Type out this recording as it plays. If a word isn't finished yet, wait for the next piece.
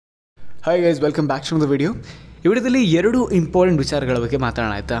Hi guys, welcome back to the video. ಈ ವಿಡಿಯೋದಲ್ಲಿ ಎರಡು ಇಂಪಾರ್ಟೆಂಟ್ ವಿಚಾರಗಳ ಬಗ್ಗೆ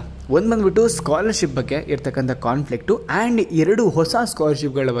ಮಾತಾಡೋಣ ಆಯಿತಾ. ಒಂದು ಬಂದುಬಿಟ್ಟು ಸ್ಕಾಲರ್ಶಿಪ್ ಬಗ್ಗೆ ಇರ್ತಕ್ಕಂಥ ಕಾನ್ಫ್ಲಿಕ್ಟು ಆ್ಯಂಡ್ ಎರಡು ಹೊಸ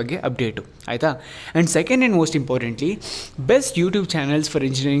ಸ್ಕಾಲರ್ಶಿಪ್ಗಳ ಬಗ್ಗೆ ಅಪ್ಡೇಟು ಆಯಿತಾ. And second and most importantly best YouTube channels for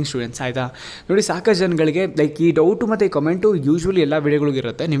engineering students ಆಯಿತಾ. ನೋಡಿ, ಸಾಕಷ್ಟು ಜನಗಳಿಗೆ ಲೈಕ್ ಈ ಡೌಟು ಮತ್ತು ಈ ಕಮೆಂಟು ಯೂಶ್ವಲಿ ಎಲ್ಲ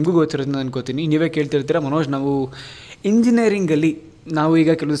ವಿಡಿಯೋಗಳಿಗಿರುತ್ತೆ, ನಿಮಗೂ ಗೊತ್ತಿರುತ್ತೆ ಅನ್ಕೋತೀನಿ. ನೀವೇ ಕೇಳ್ತಿರ್ತೀರ, ಮನೋಜ್ ನಾವು ಇಂಜಿನಿಯರಿಂಗಲ್ಲಿ ನಾವು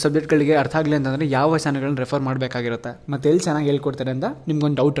ಈಗ ಕೆಲವೊಂದು ಸಬ್ಜೆಕ್ಟ್ಗಳಿಗೆ ಅರ್ಥ ಆಗಲಿ ಅಂತಂದರೆ ಯಾವ ಚಾನಲ್ಗಳನ್ನ ರೆಫರ್ ಮಾಡಬೇಕಾಗಿರುತ್ತೆ ಮತ್ತು ಎಲ್ಲಿ ಚೆನ್ನಾಗಿ ಹೇಳ್ಕೊಡ್ತಾರೆ ಅಂತ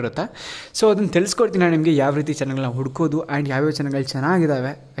ನಿಮ್ಗೊಂದು ಡೌಟ್ ಇರುತ್ತೆ. ಸೊ ಅದನ್ನು ತಿಳಿಸ್ಕೊಡ್ತೀನಿ ನಾನು ನಿಮಗೆ, ಯಾವ ರೀತಿ ಚಾನಲ್ಗಳನ್ನ ಹುಡ್ಕೋದು ಆ್ಯಂಡ್ ಯಾವ್ಯಾವ ಚಾನಲ್ಗಳು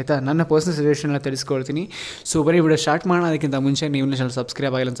ಚೆನ್ನಾಗಿದ್ದಾವೆ ಆಯಿತಾ. ನನ್ನ ಪರ್ಸನಲ್ ಸಜೆಷನ್ನ ತಿಳಿಸ್ಕೊಡ್ತೀನಿ. ಸೊ ಬರೀ ವಿಡಿಯೋ ಸ್ಟಾರ್ಟ್ ಮಾಡೋಣ. ಅದಕ್ಕಿಂತ ಮುಂಚೆ ನೀವು ಚಾನಲ್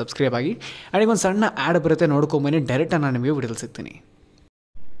ಸಬ್ಸ್ಕ್ರೈಬ್ ಆಗಿಲ್ಲ ಸಬ್ಸ್ಕ್ರೈಬ್ ಆಗಿ. ಆ್ಯಂಡ್ ಒಂದು ಸಣ್ಣ ಆ್ಯಡ್ ಬರುತ್ತೆ, ನೋಡ್ಕೊಂಬನ್ನಿ. ಡೈರೆಕ್ಟಾಗಿ ನಾನು ನಿಮಗೆ ವಿಡಿಯೋದಲ್ಲಿ ಸಿಗ್ತೀನಿ.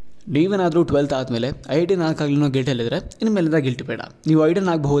 ನೀವೇನಾದರೂ 12th ಆದಮೇಲೆ ಐಡಿನ್ ಹಾಕಾಗ್ಲೂ ಗಿಲ್ಟಲ್ಲಿದ್ದರೆ ಇನ್ಮೇಲಿಂದ ಗಿಲ್ಟ್ ಬೇಡ. ನೀವು iodine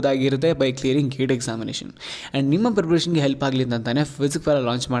ಆಗಬಹುದಾಗಿರುತ್ತೆ by clearing gate examination. And ನಿಮ್ಮ ಪ್ರಿಪ್ರೇಷನ್ಗೆ ಹೆಲ್ಪ್ ಆಗಲಿ ಅಂತಲೇ ಫಿಸಿಕ್ಸ್ ಫಾರ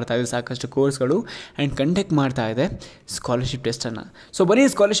ಲಾಂಚ್ ಮಾಡ್ತಾ ಇದೆ ಸಾಕಷ್ಟು ಕೋರ್ಸ್ಗಳು ಆ್ಯಂಡ್ ಕಂಡಕ್ಟ್ ಮಾಡ್ತಾ ಇದೆ ಸ್ಕಾಲರ್ಶಿಪ್ ಟೆಸ್ಟನ್ನು. ಸೊ ಬರೀ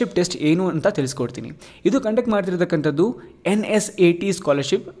ಸ್ಕಾಲರ್ಶಿಪ್ ಟೆಸ್ಟ್ ಏನು ಅಂತ ತಿಳಿಸ್ಕೊಡ್ತೀನಿ. ಇದು conduct ಮಾಡ್ತಿರ್ತಕ್ಕಂಥದ್ದು NSAT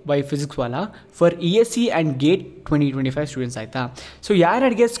scholarship by physics Vala for ESC and gate 2025 students ಆಯಿತಾ. ಸೊ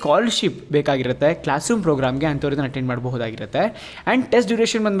ಯಾರ್ಯಾರಿಗೆ ಸ್ಕಾಲರ್ಶಿಪ್ ಬೇಕಾಗಿರುತ್ತೆ ಕ್ಲಾಸ್ ರೂಮ್ ಪ್ರೋಗ್ರಾಮ್ಗೆ ಅಂಥವ್ರನ್ನ ಅಟೆಂಡ್ ಮಾಡಬಹುದಾಗಿರುತ್ತೆ. ಆ್ಯಂಡ್ ಟೆಸ್ಟ್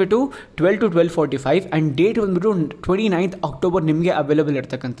ಡ್ಯೂರೇಷನ್ ಬಂದುಬಿಟ್ಟು 12 to 12:45 ಆ್ಯಂಡ್ ಡೇಟ್ ಬಂದುಬಿಟ್ಟು 29th October ನಿಮಗೆ ಅವೈಲೇಬಲ್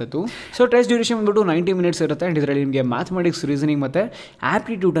ಇರ್ತಕ್ಕಂಥದ್ದು. ಸೊ ಟೆಸ್ಟ್ ಡ್ಯೂರೇಷನ್ ಬಂದುಬಿಟ್ಟು 90 minutes ಇರುತ್ತೆ. ಆ್ಯಂಡ್ ಇದರಲ್ಲಿ ನಿಮಗೆ ಮ್ಯಾಥಮೆಟಿಕ್ಸ್, ರೀಸನಿಂಗ್ ಮತ್ತು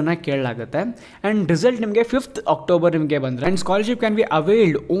ಆ್ಯಪ್ಟಿಟ್ಯೂಡನ್ನು ಕೇಳಲಾಗುತ್ತೆ. ಆ್ಯಂಡ್ ರಿಸಲ್ಟ್ ನಿಮಗೆ 5th October ನಿಮಗೆ ಬಂದರೆ. And scholarship can be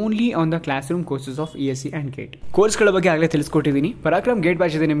availed only on the class room courses of ESC and gate. ಕೋರ್ಸ್ಗಳ ಬಗ್ಗೆ ಆಗಲೇ ತಿಳಿಸ್ಕೊಟ್ಟಿದ್ದೀನಿ. ಪರಾಕ್ರಮ್ ಗೇಟ್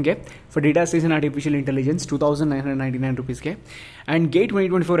ಬ್ಯಾಚ್ ಇದೆ ನಿಮಗೆ for data science and artificial intelligence 2999 rupeesಗೆ. And gate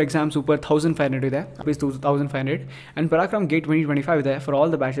 2024 exam super 1500 ಇದೆ, rupees 2500. And Parakram gate 2025 ಇದೆ for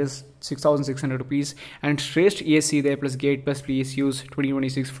all the batches 6600 rupees. And ಶ್ರೇಷ್ಠ ESC ಇದೆ plus gate plus PSUs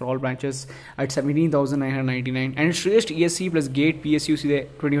 2026 for all branches at 17,999. And ಶ್ರೇಷ್ಠ ESC plus gate PSUs ಇದೆ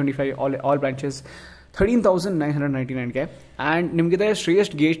 2025 all branches 13,999ಗೆ. And ನಿಮಗಿದೆ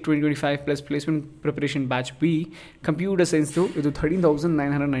ಶ್ರೇಷ್ಠ gate 2025 plus placement preparation batch B computer ಸೈನ್ಸ್ದು ಇದು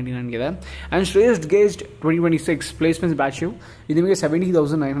 13,999ಗಿದೆ. And ಶ್ರೇಷ್ಠ gate 2026 placements batch ಇದು ನಿಮಗೆ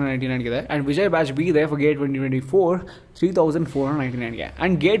 70,999ಗಿದೆ. And Vijay batch B ಇದೆ for gate 2024 3,499ಗೆ.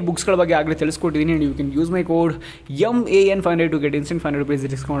 And gate ಬುಕ್ಸ್ಗಳ ಬಗ್ಗೆ ಆಗಲೇ ತಿಳಿಸ್ಕೊಟ್ಟಿದ್ದೀನಿ. And you can use my code MAN500 to get instant 500 rupees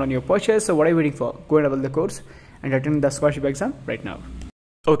discount on your purchase. So what are you waiting for? Go and double the course and attend the scholarship exam right now.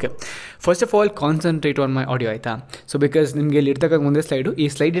 Okay, first of all concentrate on my audio ಆಯಿತಾ. So because ನಿಮಗೆ ಇಲ್ಲಿ ಇರ್ತಕ್ಕಂಥ ಮುಂದೆ ಈ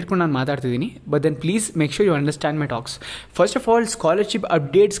slide ಇಟ್ಕೊಂಡು ನಾನು ಮಾತಾಡ್ತಿದ್ದೀನಿ. But then please make sure you understand my tax. First of all scholarship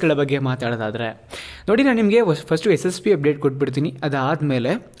ಅಪ್ಡೇಟ್ಸ್ಗಳ ಬಗ್ಗೆ ಮಾತಾಡೋದಾದರೆ ನೋಡಿ, ನಾನು ನಿಮಗೆ ಫಸ್ಟು SSP ಅಪ್ಡೇಟ್ ಕೊಟ್ಬಿಡ್ತೀನಿ.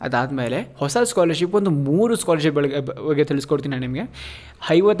 ಅದಾದಮೇಲೆ ಹೊಸ ಸ್ಕಾಲರ್ಶಿಪ್ ಒಂದು 3 ಸ್ಕಾಲರ್ಶಿಪ್ ಬಗ್ಗೆ ತಿಳಿಸ್ಕೊಡ್ತೀನಿ ನಾನು ನಿಮಗೆ.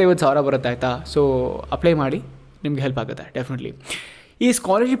 50,000 ಬರುತ್ತೆ ಆಯಿತಾ. ಸೊ ಅಪ್ಲೈ ಮಾಡಿ, ನಿಮಗೆ ಹೆಲ್ಪ್ ಆಗುತ್ತೆ ಡೆಫಿನೆಟ್ಲಿ. ಈ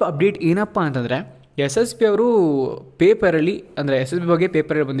ಸ್ಕಾಲರ್ಶಿಪ್ ಅಪ್ಡೇಟ್ ಏನಪ್ಪ ಅಂತಂದರೆ SSP ಅವರು ಪೇಪರಲ್ಲಿ ಅಂದರೆ SSP ಬಗ್ಗೆ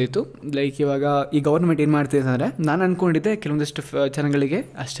ಪೇಪರಲ್ಲಿ ಬಂದಿತ್ತು. ಲೈಕ್ ಇವಾಗ ಈ ಗೌರ್ಮೆಂಟ್ ಏನು ಮಾಡ್ತಿದೆ ಅಂದರೆ, ನಾನು ಅಂದ್ಕೊಂಡಿದ್ದೆ ಕೆಲವೊಂದಿಷ್ಟು ಜನಗಳಿಗೆ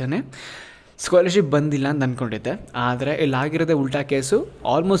ಅಷ್ಟೇ ಸ್ಕಾಲರ್ಶಿಪ್ ಬಂದಿಲ್ಲ ಅಂತ ಅಂದ್ಕೊಂಡಿದ್ದೆ. ಆದರೆ ಇಲ್ಲಾಗಿರೋದೇ ಉಲ್ಟಾ ಕೇಸು.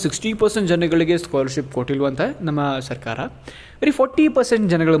 ಆಲ್ಮೋಸ್ಟ್ 60% ಜನಗಳಿಗೆ ಸ್ಕಾಲರ್ಶಿಪ್ ಕೊಟ್ಟಿಲ್ವಂತ ನಮ್ಮ ಸರ್ಕಾರ. ಬರೀ 40%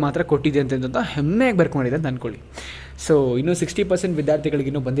 ಜನಗಳು ಮಾತ್ರ ಕೊಟ್ಟಿದೆ ಅಂತ ಹೆಮ್ಮೆಯಾಗಿ ಬರ್ಕೊಂಡಿದೆ ಅಂತ ಅಂದ್ಕೊಳ್ಳಿ. ಸೊ ಇನ್ನೂ 60%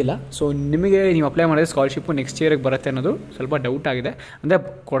 ವಿದ್ಯಾರ್ಥಿಗಳಿಗಿನ್ನೂ ಬಂದಿಲ್ಲ. ಸೊ ನಿಮಗೆ ನೀವು ಅಪ್ಲೈ ಮಾಡಿದ್ರೆ ಸ್ಕಾಲರ್ಶಿಪ್ಪು ನೆಕ್ಸ್ಟ್ ಇಯರ್ಗೆ ಬರುತ್ತೆ ಅನ್ನೋದು ಸ್ವಲ್ಪ ಡೌಟ್ ಆಗಿದೆ. ಅಂದರೆ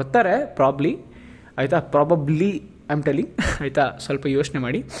ಕೊಡ್ತಾರೆ ಪ್ರಾಬಬ್ಲಿ ಐ ಆಮ್ ಟೆಲಿಂಗ್ ಆಯಿತಾ. ಸ್ವಲ್ಪ ಯೋಚನೆ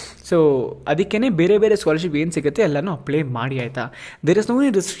ಮಾಡಿ. ಸೊ ಅದಕ್ಕೇ ಬೇರೆ ಸ್ಕಾಲರ್ಶಿಪ್ ಏನು ಸಿಗುತ್ತೆ ಎಲ್ಲನೂ ಅಪ್ಲೈ ಮಾಡಿ ಆಯಿತಾ. There is no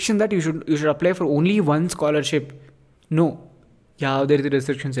any restriction that you should apply for only one scholarship. No, ಯಾವುದೇ ರೀತಿ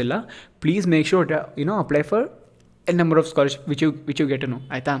ರೆಸ್ಟ್ರಿಕ್ಷನ್ಸ್ ಇಲ್ಲ. Please make sure apply for A number of scholarship which you get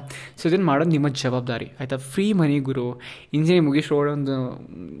ಆಯಿತಾ. ಸೊ ಇದನ್ನು ಮಾಡೋದು ನಿಮ್ಮ ಜವಾಬ್ದಾರಿ ಆಯಿತಾ. ಫ್ರೀ ಮನಿ ಗುರು. ಇಂಜಿನಿಯರಿಂಗ್ ಮುಗಿಸ್ಕೊಂಡು ಒಂದು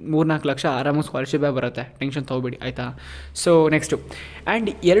 3-4 ಲಕ್ಷ ಆರಾಮಾಗಿ ಸ್ಕಾಲರ್ಶಿಪ್ಪೇ ಬರುತ್ತೆ, ಟೆನ್ಷನ್ ತೊಗೋಬೇಡಿ ಆಯಿತಾ. So next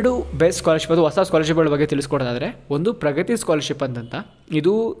and 2 best scholarship, ಅದು ಹೊಸ ಸ್ಕಾಲರ್ಶಿಪ್ಗಳ ಬಗ್ಗೆ ತಿಳಿಸ್ಕೊಡೋದಾದರೆ, ಒಂದು ಪ್ರಗತಿ ಸ್ಕಾಲರ್ಶಿಪ್ ಅಂತ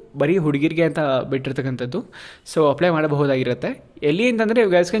ಇದು ಬರೀ ಹುಡುಗಿರಿಗೆ ಅಂತ ಬಿಟ್ಟಿರ್ತಕ್ಕಂಥದ್ದು. So apply ಮಾಡಬಹುದಾಗಿರುತ್ತೆ. ಎಲ್ಲಿ ಅಂತಂದರೆ you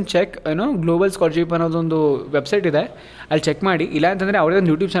guys can check global scholarship ಅನ್ನೋದೊಂದು ವೆಬ್ಸೈಟ್ ಇದೆ, ಅಲ್ಲಿ ಚೆಕ್ ಮಾಡಿ. ಇಲ್ಲ ಅಂತಂದರೆ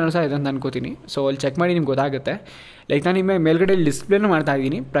ಅವ್ರದ್ದೊಂದು ಯೂಟ್ಯೂಬ್ ಚಾನಲ್ ಸಹ ಇದೆ ಅಂತ ಅನ್ಕೋತೀನಿ. ಸೊ ಅಲ್ಲಿ ಚೆಕ್ ಮಾಡಿ ನಿಮ್ಗೆ ಗೊತ್ತಾಗುತ್ತೆ. ಲೈಕ್ ನಾನು ನಿಮ್ಮ ಮೇಲ್ಗಡೆ ಡಿಸ್ಪ್ಲೇನೂ ಮಾಡ್ತಾ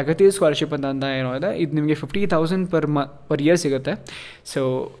ಇದ್ದೀನಿ. ಪ್ರಗತಿ ಸ್ಕಾಲರ್ಶಿಪ್ ಅಂತ ಏನೋ ಇದೆ, ಇದು ನಿಮಗೆ 50,000 ಪರ್ ಇಯರ್ ಸಿಗುತ್ತೆ. ಸೊ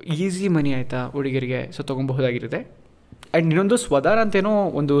ಈಸಿ ಮನಿ ಆಯಿತಾ ಹುಡುಗರಿಗೆ. ಸೊ ತೊಗೊಬಹುದಾಗಿರುತ್ತೆ. ಆ್ಯಂಡ್ ಇನ್ನೊಂದು ಸ್ವದಾರ ಅಂತೇನೋ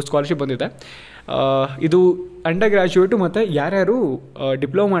ಒಂದು ಸ್ಕಾಲರ್ಶಿಪ್ ಬಂದಿದೆ. ಇದು ಅಂಡರ್ ಗ್ರ್ಯಾಜುಯೇಟು ಮತ್ತು ಯಾರ್ಯಾರು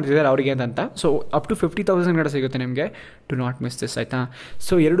ಡಿಪ್ಲೊಮಾ ಮಾಡ್ತಿದ್ದಾರೆ ಅವರಿಗೆ ಅಂತ. ಸೊ ಅಪ್ ಟು 50,000 ಕಡೆ ಸಿಗುತ್ತೆ ನಿಮಗೆ. ಟು ನಾಟ್ ಮಿಸ್ ದಿಸ್ ಆಯಿತಾ.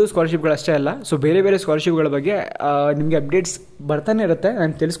 ಸೊ 2 ಸ್ಕಾಲರ್ಶಿಪ್ಗಳು ಅಷ್ಟೇ ಅಲ್ಲ, ಸೊ ಬೇರೆ ಸ್ಕಾಲರ್ಶಿಪ್ಗಳ ಬಗ್ಗೆ ನಿಮಗೆ ಅಪ್ಡೇಟ್ಸ್ ಬರ್ತಾನೆ ಇರುತ್ತೆ.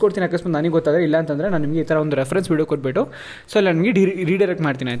 ನಾನು ತಿಳಿಸ್ಕೊಡ್ತೀನಿ ಅಕಸ್ಮಾತ್ ನನಗೆ ಗೊತ್ತಾದರೆ. ಇಲ್ಲ ಅಂತಂದರೆ ನಾನು ನಿಮಗೆ ಈ ಥರ ಒಂದು ರೆಫರೆನ್ಸ್ ವೀಡಿಯೋ ಕೊಟ್ಬಿಟ್ಟು ಸೊ ಅಲ್ಲಿ ನನಗೆ ರೀಡೈರೆಕ್ಟ್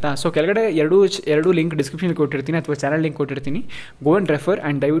ಮಾಡ್ತೀನಿ ಆಯಿತಾ. ಸೊ ಕೆಳಗಡೆ ಎರಡು ಲಿಂಕ್ ಡಿಸ್ಕ್ರಿಪ್ಷನ್ ಕೊಟ್ಟಿರ್ತೀನಿ ಅಥವಾ ಚಾನಲ್ ಲಿಂಕ್ ಕೊಟ್ಟಿರ್ತೀನಿ. ಗೋ ಆ್ಯಂಡ್ ರೆಫರ್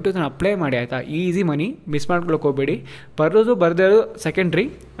ಆ್ಯಂಡ್ ದಯವಿಟ್ಟು ನಾನು ಅಪ್ಲೈ ಮಾಡಿ ಆಯಿತಾ. ಈಸಿ ಮನಿ, ಮಿಸ್ ಮಾಡ್ಕೊಳಕ್ಕೆ ಹೋಗಬೇಡಿ. ಬರದೇ secondary,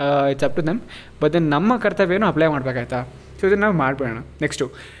 it's up to them. But then ನಮ್ಮ ಕರ್ತವ್ಯನೂ ಅಪ್ಲೈ ಮಾಡಬೇಕಾಯ್ತಾ. ಸೊ ಇದನ್ನು ನಾವು ಮಾಡಿಬಿಡೋಣ. Next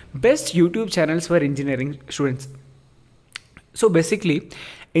best YouTube channels for engineering students. So basically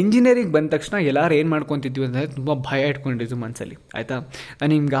engineering ಬಂದ ತಕ್ಷಣ ಎಲ್ಲರೂ ಏನು ಮಾಡ್ಕೊತಿದ್ವಿ ಅಂದರೆ ತುಂಬ ಭಯ ಇಟ್ಕೊಂಡಿದ್ದು ಮನಸ್ಸಲ್ಲಿ, ಆಯಿತಾ.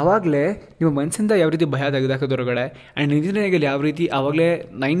 ನಾನು ನಿಮ್ಗೆ ಆವಾಗಲೇ ನಿಮ್ಮ ಮನಸ್ಸಿಂದ ಯಾವ ರೀತಿ ಭಯ ತೆಗೆದಾಕೋದು ಹೊರಗಡೆ, ಆ್ಯಂಡ್ ಇಂಜಿನಿಯರಿಂಗಲ್ಲಿ ಯಾವ ರೀತಿ ಆವಾಗಲೇ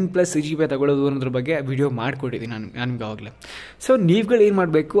 9+ CGPA ತಗೊಳ್ಳೋದು ಅನ್ನೋದ್ರ ಬಗ್ಗೆ ವಿಡಿಯೋ ಮಾಡಿಕೊಟ್ಟಿದ್ದೀನಿ ನಾನು ನಿಮ್ಗೆ ಆವಾಗಲೇ. ಸೊ ನೀವುಗಳು ಏನು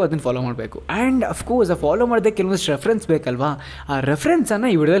ಮಾಡಬೇಕು, ಅದನ್ನು ಫಾಲೋ ಮಾಡಬೇಕು. ಆ್ಯಂಡ್ ಅಫ್ಕೋರ್ಸ್ ಆ ಫಾಲೋ ಮಾಡೋದಕ್ಕೆ ಕೆಲವೊಂದಿಷ್ಟು ರೆಫರೆನ್ಸ್ ಬೇಕಲ್ವಾ, ಆ ರೆಫರೆನ್ಸನ್ನು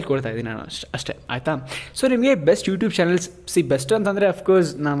ಈ ವಿಡಿಯೋದಲ್ಲಿ ಕೊಡ್ತಾ ಇದ್ದೀನಿ ನಾನು ಅಷ್ಟೇ, ಆಯಿತಾ. ಸೊ ನಿಮಗೆ ಬೆಸ್ಟ್ ಯೂಟ್ಯೂಬ್ ಚಾನಲ್ಸ್ ಬೆಸ್ಟ್ ಅಂತಂದರೆ ಅಫ್ಕೋರ್ಸ್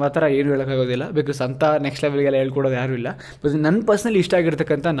ನಾವು ಆ ಥರ ಏನು ಹೇಳೋಕ್ಕಾಗೋದಿಲ್ಲ, ಬಿಕಾಸ್ ಅಂತ ನೆಕ್ಸ್ಟ್ ಲೆವೆಲ್ಗೆಲ್ಲ ಹೇಳ್ಕೊಡೋದು ಯಾರೂ ಇಲ್ಲ. ಬಟ್ ನನ್ನ ಪರ್ಸ್ನಲಿ ಇಷ್ಟ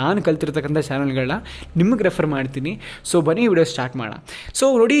ಆಗಿರ್ತಕ್ಕಂಥ ನಾನು ಕಲ್ತಿರ್ತಕ್ಕಂಥ ಚಾನಲ್ಗಳನ್ನ ನಿಮಗೆ ರೆಫರ್ ಮಾಡ್ತೀನಿ. ಸೊ ಬನ್ನಿ ವಿಡಿಯೋ ಸ್ಟಾರ್ಟ್ ಮಾಡೋಣ. ಸೊ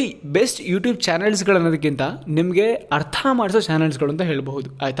ನೋಡಿ, ಬೆಸ್ಟ್ ಯೂಟ್ಯೂಬ್ ಚಾನಲ್ಸ್ಗಳು ಅನ್ನೋದಕ್ಕಿಂತ ನಿಮಗೆ ಅರ್ಥ ಮಾಡಿಸೋ ಚಾನಲ್ಸ್ಗಳು ಅಂತ ಹೇಳ್ಬಹುದು,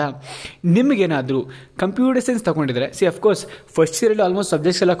 ಆಯಿತಾ. ನಿಮಗೇನಾದರೂ computer science ತೊಗೊಂಡಿದ್ರೆ of course first ಇಯರಲ್ಲಿ almost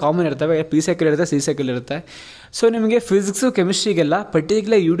subjects ಎಲ್ಲ ಕಾಮನ್ ಇರ್ತವೆ, PSEC ಇರುತ್ತೆ, CSEC ಇರುತ್ತೆ. ಸೊ ನಿಮಗೆ ಫಿಸಿಕ್ಸು ಕೆಮಿಸ್ಟ್ರಿಗೆಲ್ಲ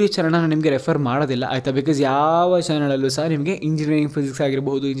ಪರ್ಟಿಕ್ಯುಲರ್ ಯೂಟ್ಯೂಬ್ ಚಾನಲ್ನ ನಿಮಗೆ ರೆಫರ್ ಮಾಡೋದಿಲ್ಲ, ಆಯಿತಾ. ಬಿಕಾಸ್ ಯಾವ ಚಾನಲಲ್ಲೂ ಸಹ ನಿಮಗೆ ಇಂಜಿನಿಯರಿಂಗ್ ಫಿಸಿಕ್ಸ್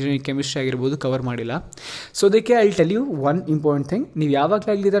ಆಗಿರ್ಬೋದು, ಇಂಜಿನಿಯರಿಂಗ್ ಕೆಮಿಸ್ಟ್ರಿ ಆಗಿರ್ಬೋದು ಕವರ್ ಮಾಡಿಲ್ಲ. ಸೊ ಅದಕ್ಕೆ I tell you one important thing, ನೀವು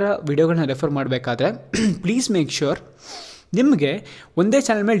ಯಾವಾಗಲಾಗಲಿ ಈ ಥರ ವಿಡಿಯೋಗಳನ್ನ ರೆಫರ್ ಮಾಡಬೇಕಾದ್ರೆ ಪ್ಲೀಸ್ ಮೇಕ್ ಶ್ಯೂರ್ ನಿಮಗೆ ಒಂದೇ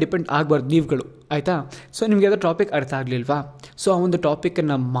ಚಾನಲ್ ಮೇಲೆ ಡಿಪೆಂಡ್ ಆಗಬಾರ್ದು ನೀವುಗಳು, ಆಯಿತಾ. ಸೊ ನಿಮಗೆ ಅದರ ಟಾಪಿಕ್ ಅರ್ಥ ಆಗಲಿಲ್ವಾ, ಸೊ ಆ ಒಂದು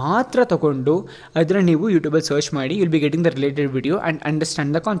ಟಾಪಿಕನ್ನು ಮಾತ್ರ ತೊಗೊಂಡು ಅದನ್ನು ನೀವು ಯೂಟ್ಯೂಬಲ್ಲಿ ಸರ್ಚ್ ಮಾಡಿ, will be getting the related video and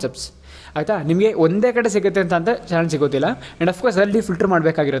understand the concepts, ಆಯಿತಾ. ನಿಮಗೆ ಒಂದೇ ಕಡೆ ಸಿಗುತ್ತೆ ಅಂತ ಚಾನಲ್ ಸಿಗೋದಿಲ್ಲ, ಆ್ಯಂಡ್ ಅಫ್ಕೋರ್ಸ್ ಅಲ್ಲಿ ಫಿಲ್ಟರ್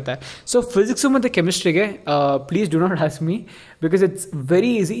ಮಾಡಬೇಕಾಗಿರುತ್ತೆ. ಸೊ ಫಿಸಿಕ್ಸು ಮತ್ತು ಕೆಮಿಸ್ಟ್ರಿಗೆ please do not ask me, because it's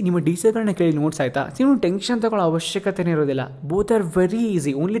very easy. ನಿಮ್ಮ ಟೀಚರ್ಗಳನ್ನ ಕೇಳಿ ನೋಟ್ಸ್, ಆಯಿತಾ. ನೀವು ಟೆನ್ಷನ್ ತಗೊಳ್ಳೋ ಅವಶ್ಯಕತೆನೇ ಇರೋದಿಲ್ಲ, both are very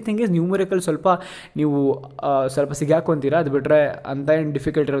easy. Only thing is numerical ಸ್ವಲ್ಪ ನೀವು ಸ್ವಲ್ಪ ಸಿಗಾಕೊಂತೀರಾ, ಅದು ಬಿಟ್ಟರೆ ಅಂತ ಏನು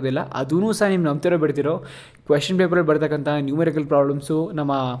ಡಿಫಿಕಲ್ಟ್ ಇರೋದಿಲ್ಲ. ಅದೂ ಸಹ ನೀವು ನಂಬ್ತಿರೋ ಬಿಡ್ತಿರೋ ಕ್ವೆಶ್ಚನ್ ಪೇಪರಲ್ಲಿ ಬರ್ತಕ್ಕಂಥ ನ್ಯೂಮರಿಕಲ್ ಪ್ರಾಬ್ಲಮ್ಸು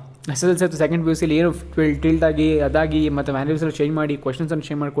ನಮ್ಮ SSLC ಅಥವಾ ಸೆಕೆಂಡ್ PUC ಏನು ಟಿಲ್ಟಾಗಿ ಅದಾಗಿ ಮತ್ತು ಮ್ಯಾನ್ಯುವಲ್ಸಲ್ಲಿ ಚೇಂಜ್ ಮಾಡಿ ಕ್ವೆಶ್ಚನ್ಸನ್ನು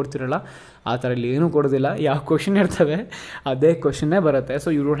ಚೇಂಜ್ ಮಾಡಿ ಕೊಡ್ತಿರಲ್ಲ, ಆ ಥರ ಇಲ್ಲಿ ಏನೂ ಕೊಡೋದಿಲ್ಲ. ಯಾವ ಕ್ವೆಶ್ಚನ್ ಇರ್ತವೆ ಅದೇ ಕ್ವೆಶ್ಚನ್ನೇ ಬರುತ್ತೆ.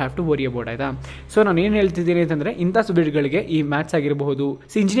 So you don't have to worry about, ಆಯಿತಾ. ಸೊ ನಾನು ಏನು ಹೇಳ್ತಿದ್ದೀನಿ ಅಂತಂದರೆ, ಇಂಥ ಸಬ್ಜೆಕ್ಟ್ಗಳಿಗೆ ಈ ಮ್ಯಾಥ್ಸ್ ಆಗಿರಬಹುದು,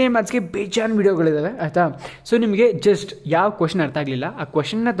 ಇಂಜಿನಿಯರಿಂಗ್ ಮ್ಯಾಥ್ಸ್ಗೆ ಬೇಜಾನ್ ವಿಡಿಯೋಗಳಿದ್ದಾವೆ, ಆಯಿತಾ. ಸೊ ನಿಮಗೆ ಜಸ್ಟ್ ಯಾವ ಕ್ವೆಶ್ಚನ್ ಅರ್ಥ ಆಗಲಿಲ್ಲ ಆ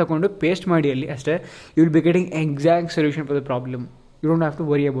ಕ್ವೆಶ್ಚನ್ನ ತೊಗೊಂಡು ಪೇಸ್ಟ್ ಮಾಡಿ ಅಲ್ಲಿ ಅಷ್ಟೇ, you will be getting exact solution for the problem. You don't have to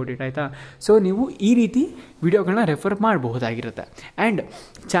worry about it, ಆಯಿತಾ. ಸೊ ನೀವು ಈ ರೀತಿ ವಿಡಿಯೋಗಳನ್ನ ರೆಫರ್ ಮಾಡಬಹುದಾಗಿರುತ್ತೆ. ಆ್ಯಂಡ್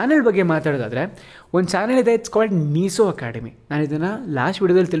ಚಾನಲ್ ಬಗ್ಗೆ ಮಾತಾಡೋದಾದರೆ ಒಂದು ಚಾನಲ್ ಇದೆ, ಇಟ್ಸ್ ಕಾಲ್ಡ್ ನೀಸೋ ಅಕಾಡೆಮಿ. ನಾನು ಇದನ್ನು ಲಾಸ್ಟ್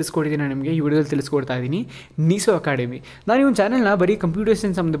ವಿಡಿಯೋದಲ್ಲಿ ತಿಳಿಸ್ಕೊಟ್ಟಿದ್ದೀನಿ, ನಿಮಗೆ ಈ ವಿಡಿಯೋದಲ್ಲಿ ತಿಳಿಸ್ಕೊಡ್ತಾ ಇದ್ದೀನಿ. ನೀಸೋ ಅಕಾಡೆಮಿ, ನಾನು ಈ ಒಂದು ಚಾನಲ್ನ ಬರೀ ಕಂಪ್ಯೂಟರ್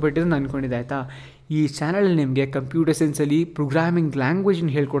ಸೈನ್ಸ್ ಸಂಬಂಧಪಟ್ಟಿದ್ದು ಅಂದ್ಕೊಂಡಿದ್ದೆ, ಆಯಿತಾ. ಈ ಚಾನಲಲ್ಲಿ ನಿಮಗೆ ಕಂಪ್ಯೂಟರ್ ಸೈನ್ಸಲ್ಲಿ ಪ್ರೋಗ್ರಾಮಿಂಗ್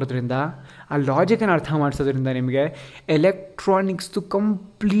ಲ್ಯಾಂಗ್ವೇಜನ್ನು ಹೇಳ್ಕೊಡೋದ್ರಿಂದ, ಆ ಲಾಜಿಕನ್ನು ಅರ್ಥ ಮಾಡಿಸೋದ್ರಿಂದ ನಿಮಗೆ ಎಲೆಕ್ಟ್ರಾನಿಕ್ಸ್ದು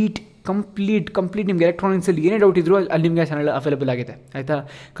ಕಂಪ್ಲೀಟ್ ನಿಮಗೆ ಎಲೆಕ್ಟ್ರಾನಿಕ್ಸಲ್ಲಿ ಏನೇ ಡೌಟ್ ಇದ್ದರೂ ಅಲ್ಲಿ ನಿಮಗೆ ಚಾನಲ್ ಅವೈಲೇಬಲ್ ಆಗಿದೆ, ಆಯಿತಾ.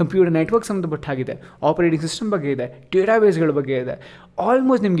 ಕಂಪ್ಯೂಟರ್ ನೆಟ್ವರ್ಕ್ ಸಂಬಂಧಪಟ್ಟಾಗಿದೆ, ಆಪರೇಟಿಂಗ್ ಸಿಸ್ಟಮ್ ಬಗ್ಗೆ ಇದೆ, ಡೇಟಾಬೇಸ್ಗಳ ಬಗ್ಗೆ ಇದೆ.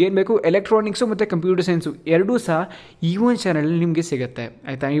 ಆಲ್ಮೋಸ್ಟ್ ನಿಮ್ಗೆ ಏನು ಬೇಕು ಎಲೆಕ್ಟ್ರಾನಿಕ್ಸು ಮತ್ತು ಕಂಪ್ಯೂಟರ್ ಸೈನ್ಸು ಎರಡೂ ಸಹ ಈ ಒಂದು ಚಾನಲಲ್ಲಿ ನಿಮಗೆ ಸಿಗುತ್ತೆ,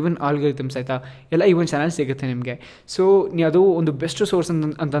 ಆಯಿತಾ. ಈವನ್ ಆಲ್ಗೋರಿಥಮ್ಸ್, ಆಯಿತಾ, ಎಲ್ಲ ಈ ಒಂದು ಚಾನಲ್ ಸಿಗುತ್ತೆ ನಿಮಗೆ. ಸೊ ಅದು ಒಂದು ಬೆಸ್ಟ್ ಸೋರ್ಸ್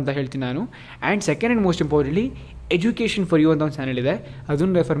ಅಂತ ಹೇಳ್ತೀನಿ ನಾನು. And second and most importantly education for you ಅಂತ ಒಂದು ಚಾನಲ್ ಇದೆ,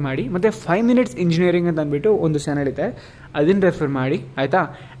 ಅದನ್ನು ರೆಫರ್ ಮಾಡಿ. ಮತ್ತು 5 minutes ಇಂಜಿನಿಯರಿಂಗ್ ಅಂತ ಅಂದ್ಬಿಟ್ಟು ಒಂದು ಚಾನಲ್ ಇದೆ, ಅದನ್ನು ರೆಫರ್ ಮಾಡಿ, ಆಯಿತಾ.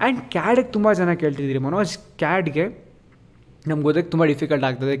 ಆ್ಯಂಡ್ ಕ್ಯಾಡಿಗೆ ತುಂಬ ಜನ ಕೇಳ್ತಿದ್ದೀರಿ, ಮನೋಜ್ ಕ್ಯಾಡ್ಗೆ ನಮ್ಗೆ ಓದೋಕ್ಕೆ ತುಂಬ ಡಿಫಿಕಲ್ಟ್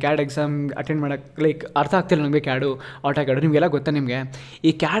ಆಗ್ತದೆ, ಕ್ಯಾಡ್ ಎಕ್ಸಾಮ್ ಅಟೆಂಡ್ ಮಾಡೋಕ್ಕೆ ಲೈಕ್ ಅರ್ಥ ಆಗ್ತಿಲ್ಲ ನಮಗೆ ಕ್ಯಾಡು, ಆಟೋ ಕ್ಯಾಡು. ನಿಮಗೆಲ್ಲ ಗೊತ್ತಾ, ನಿಮಗೆ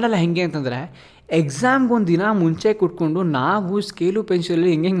ಈ ಕ್ಯಾಡೆಲ್ಲ ಹೆಂಗೆ ಅಂತಂದರೆ ಎಕ್ಸಾಮ್ಗೆ ಒಂದು ದಿನ ಮುಂಚೆ ಕುಟ್ಕೊಂಡು ನಾವು ಸ್ಕೇಲು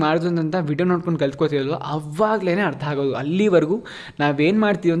ಪೆನ್ಸಿಲಲ್ಲಿ ಹೆಂಗೆ ಮಾಡಿದ್ರು ಅಂತ ವಿಡಿಯೋ ನೋಡ್ಕೊಂಡು ಕಲ್ತ್ಕೋತೀವಲ್ವ, ಅವಾಗಲೇ ಅರ್ಥ ಆಗೋದು. ಅಲ್ಲಿವರೆಗೂ ನಾವೇನು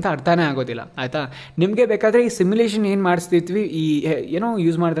ಮಾಡ್ತೀವಿ ಅಂತ ಅರ್ಥನೇ ಆಗೋದಿಲ್ಲ, ಆಯಿತಾ. ನಿಮಗೆ ಬೇಕಾದರೆ ಈ ಸಿಮ್ಯುಲೇಷನ್ ಏನು ಮಾಡಿಸ್ತಿದ್ವಿ, ಈ ಏನೋ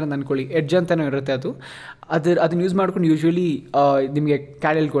ಯೂಸ್ ಮಾಡ್ತಾರೆ ಅಂತ ಅಂದ್ಕೊಳ್ಳಿ, ಎಡ್ಜ್ ಅಂತಲೇ ಇರುತ್ತೆ, ಅದನ್ನು ಯೂಸ್ ಮಾಡ್ಕೊಂಡು ಯೂಶ್ವಲಿ ನಿಮಗೆ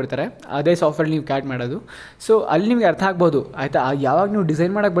ಕ್ಯಾಡ್ ಹೇಳ್ಕೊಡ್ತಾರೆ, ಅದೇ ಸಾಫ್ಟ್ವೇರ್ ನೀವು ಕ್ಯಾಡ್ ಮಾಡೋದು. ಸೊ ಅಲ್ಲಿ ನಿಮಗೆ ಅರ್ಥ ಆಗ್ಬೋದು, ಆಯಿತಾ. ಯಾವಾಗ ನೀವು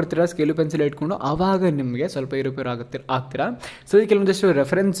ಡಿಸೈನ್ ಮಾಡೋಕ್ಕೆ ಬರ್ತೀರಾ ಸ್ಕೇಲು ಪೆನ್ಸಿಲ್ ಇಟ್ಕೊಂಡು, ಆವಾಗ ನಿಮಗೆ ಸ್ವಲ್ಪ ಏರುಪೇರು ಆಗ್ತೀರಾ. ಸೊ ಈ ಕೆಲವೊಂದಷ್ಟು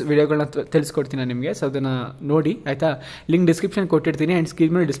ರೆಫರೆನ್ಸ್ ವಿಡಿಯೋಗಳನ್ನ ತಿಳಿಸ್ಕೊಡ್ತೀನಿ ನಿಮಗೆ. ಸೊ ಅದನ್ನು ನೋಡಿ, ಆಯಿತಾ. ಲಿಂಕ್ ಡಿಸ್ಕ್ರಿಪ್ಷನ್ ಕೊಟ್ಟಿರ್ತೀನಿ ಆ್ಯಂಡ್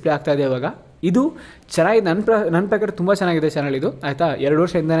ಸ್ಕ್ರೀನ್ ಮೇಲೆ ಡಿಸ್ಪ್ಲೇ ಆಗ್ತಾ ಇದೆ ಇವಾಗ. ಇದು ಚೆನ್ನಾಗಿದೆ, ನನ್ನ ಪ್ರಕಾರ ತುಂಬ ಚೆನ್ನಾಗಿದೆ ಚಾನಲ್ ಇದು, ಆಯಿತಾ. 2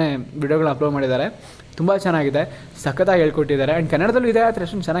 ವರ್ಷದಿಂದನೇ ವಿಡಿಯೋಗಳನ್ನ ಅಪ್ಲೋಡ್ ಮಾಡಿದ್ದಾರೆ, ತುಂಬ ಚೆನ್ನಾಗಿದೆ, ಸಖತ್ತಾಗಿ ಹೇಳ್ಕೊಟ್ಟಿದ್ದಾರೆ. ಆ್ಯಂಡ್ ಕನ್ನಡದಲ್ಲೂ ಇದೆ, ಆದರೆ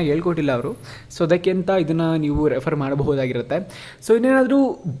ಅಷ್ಟೊಂದು ಚೆನ್ನಾಗಿ ಹೇಳ್ಕೊಟ್ಟಿಲ್ಲ ಅವರು. ಸೊ ಅದಕ್ಕಿಂತ ಇದನ್ನು ನೀವು ರೆಫರ್ ಮಾಡಬಹುದಾಗಿರುತ್ತೆ. ಸೊ ಇನ್ನೇನಾದರೂ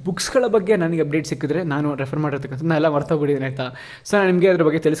ಬುಕ್ಸ್ಗಳ ಬಗ್ಗೆ ನನಗೆ ಅಪ್ಡೇಟ್ ಸಿಕ್ಕಿದ್ರೆ ನಾನು ರೆಫರ್ ಮಾಡಿರ್ತಕ್ಕಂಥ ಎಲ್ಲ ಮರ್ತೋಗ್ಬಿಟ್ಟಿದ್ದೀನಿ, ಆಯಿತಾ. ಸೊ ನಾನು ನಿಮಗೆ ಅದ್ರ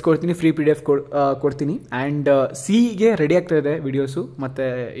ಬಗ್ಗೆ ತಿಳಿಸ್ಕೊಡ್ತೀನಿ, ಫ್ರೀ PDF ಕೊಡ್ತೀನಿ. ಆ್ಯಂಡ್ ಸಿಗೆ ರೆಡಿ ಆಗ್ತಾಯಿದೆ ವಿಡಿಯೋಸು, ಮತ್ತು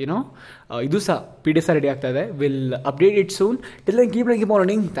ಏನೋ ಇದು ಸಹ PDF ರೆಡಿ ಆಗ್ತಾಯಿದೆ. Will update it soon. Till then keep on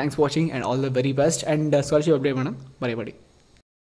learning. Thanks for watching and all the very best. And scholarship update ಮಾಡೋಣ ಮರಿಬೇಡಿ.